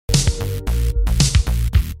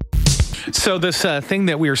So this thing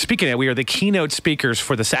that we were speaking at, we are the keynote speakers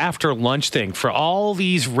for this after lunch thing for all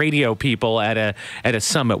these radio people at a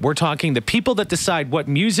summit. We're talking the people that decide what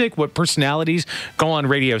music, what personalities go on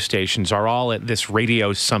radio stations are all at this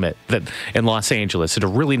radio summit in Los Angeles at a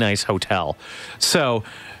really nice hotel. So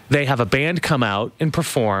they have a band come out and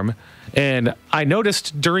perform. And I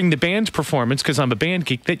noticed during the band's performance, because I'm a band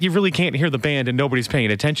geek, that you really can't hear the band and nobody's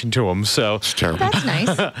paying attention to them. So it's terrible. That's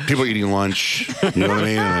nice. People eating lunch, you know what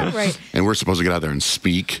I mean? Right. And we're supposed to get out there and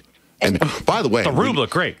speak. And by the way, the room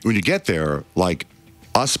looked great. When you get there, like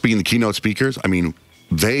us being the keynote speakers, I mean,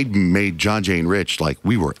 they made Johnjay and Rich like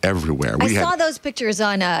we were everywhere. I saw those pictures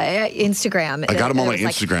on Instagram. I got them on my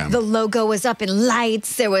Like, Instagram. the logo was up in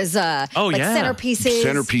lights. There was centerpieces.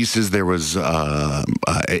 Centerpieces. There was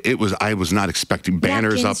I was not expecting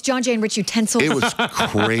banners napkins, up. Johnjay and Rich utensils. It was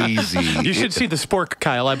crazy. You should see the spork,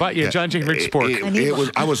 Kyle. I bought you a Johnjay and Rich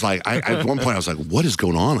spork. I was like, at one point I was like, what is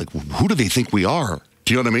going on? Like, who do they think we are?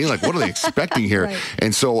 Do you know what I mean? Like, what are they expecting here? Right.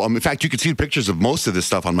 And so, in fact, you can see pictures of most of this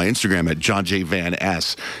stuff on my Instagram at Johnjay Van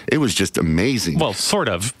S. It was just amazing. Well, sort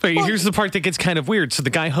of. But here's the part that gets kind of weird. So the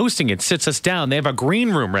guy hosting it sits us down. They have a green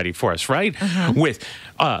room ready for us, right? With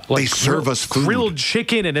they serve us food. Grilled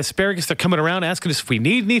chicken and asparagus. They're coming around asking us if we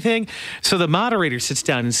need anything. So the moderator sits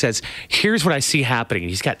down and says, here's what I see happening.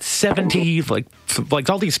 He's got 70, like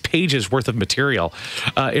all these pages worth of material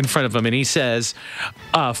in front of him. And he says,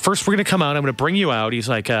 first we're going to come out. I'm going to bring you out. He's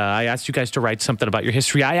like, I asked you guys to write something about your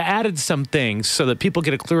history. I added some things so that people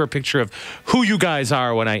get a clearer picture of who you guys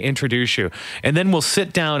are when I introduce you. And then we'll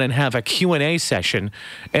sit down and have a Q&A session.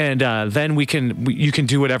 And then you can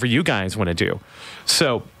do whatever you guys want to do.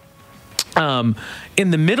 So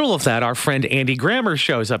in the middle of that, our friend Andy Grammer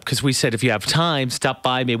shows up because we said, if you have time, stop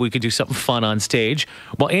by. Maybe we could do something fun on stage.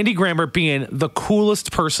 Well, Andy Grammer, being the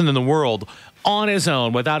coolest person in the world, on his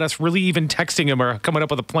own, without us really even texting him or coming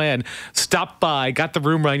up with a plan, stopped by, got the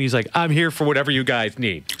room right, and he's like, I'm here for whatever you guys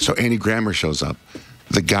need. So Andy Grammer shows up.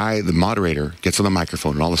 The guy, the moderator, gets on the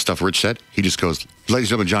microphone, and all the stuff Rich said, he just goes,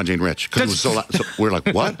 ladies and gentlemen, Johnjay and Rich. Because it was so loud. So we're like,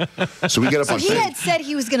 what? So we get up on stage. He had said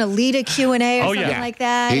he was going to lead a Q&A or something like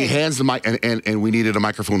that. He hands the mic, and we needed a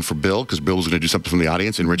microphone for Bill, because Bill was going to do something from the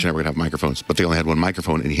audience, and Rich and I were going to have microphones. But they only had one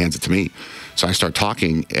microphone, and he hands it to me. So I start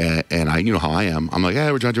talking, and I, you know how I am. I'm like,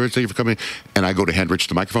 we're Johnjay and Rich, thank you for coming. And I go to hand Rich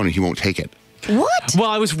the microphone, and he won't take it. What? Well,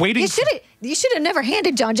 I was waiting. You should have never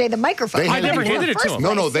handed Johnjay the microphone. I never handed it to him.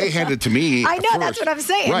 No, they handed it to me. I know, first. that's what I'm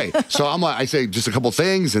saying. Right. So I'm like, I say just a couple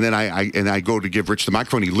things, and then I go to give Rich the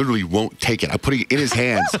microphone. He literally won't take it. I put it in his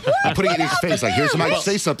hands. I'm putting it in his face. Like, here's the mic.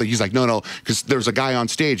 Say something. He's like, no, because there's a guy on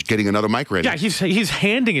stage getting another mic ready. Yeah, he's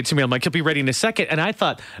handing it to me. I'm like, he'll be ready in a second. And I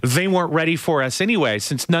thought they weren't ready for us anyway,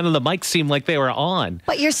 since none of the mics seemed like they were on.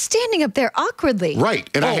 But you're standing up there awkwardly. Right.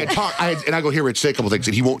 And I go, here, Rich, say a couple things,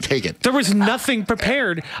 and he won't take it. There was nothing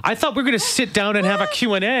prepared. I thought we were going to sit down and have a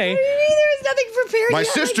Q&A. There was nothing prepared. My You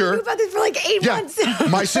sister knew about this for like 8 months.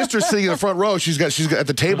 My sister's sitting in the front row. She's got at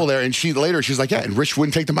the table there, and she's like, and Rich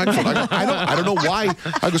wouldn't take the microphone. I go, I don't know why.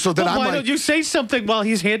 I go, so then I'm like, why don't you say something while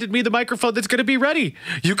he's handed me the microphone that's going to be ready?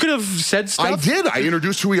 You could have said stuff. I did. I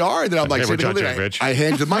introduced who we are, and then I'm like, I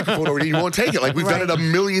hand you the microphone over, and you won't take it. Like, we've done it a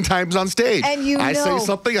million times on stage. And I say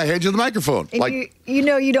something, I hand you the microphone. And like,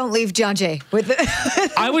 you don't leave Johnjay with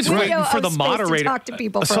the I was waiting for the moderator to talk to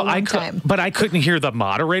people for a long time. But I couldn't hear the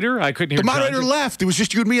moderator. I couldn't hear the moderator Johnjay. left. It was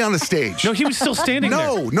just you and me on the stage. No, he was still standing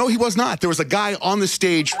there. No, he was not. There was a guy on the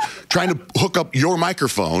stage trying to hook up your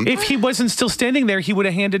microphone. If he wasn't still standing there, he would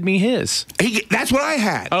have handed me his. That's what I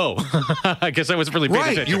had. Oh, I guess I wasn't really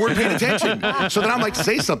paying attention. You weren't paying attention. So then I'm like,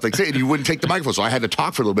 say something. And you wouldn't take the microphone. So I had to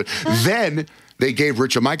talk for a little bit. Then they gave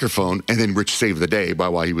Rich a microphone, and then Rich saved the day by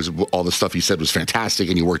why all the stuff he said was fantastic,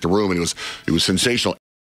 and he worked the room, and it was sensational.